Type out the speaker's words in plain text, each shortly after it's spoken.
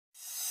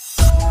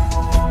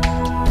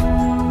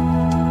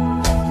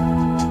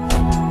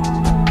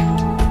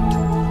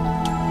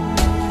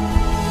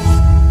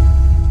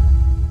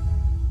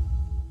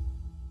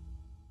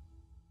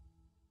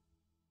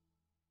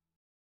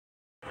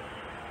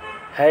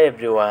Hi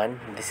everyone,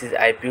 this is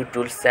iPU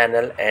Tools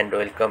channel and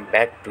welcome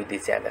back to the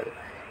channel.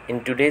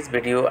 In today's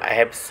video, I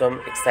have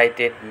some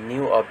excited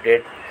new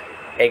update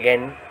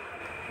again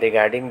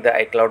regarding the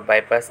iCloud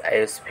bypass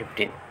iOS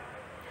 15.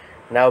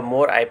 Now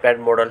more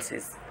iPad models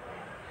is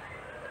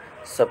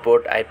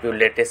support iPU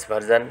latest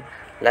version.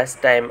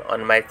 Last time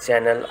on my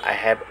channel I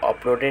have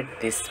uploaded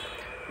this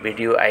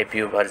video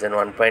iPU version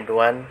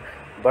 1.1,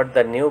 but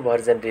the new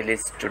version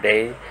released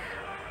today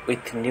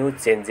with new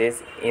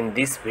changes. In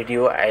this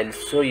video I'll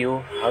show you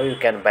how you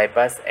can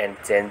bypass and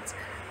change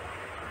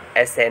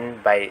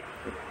SN by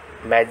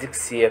Magic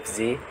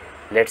CFG.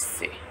 Let's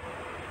see.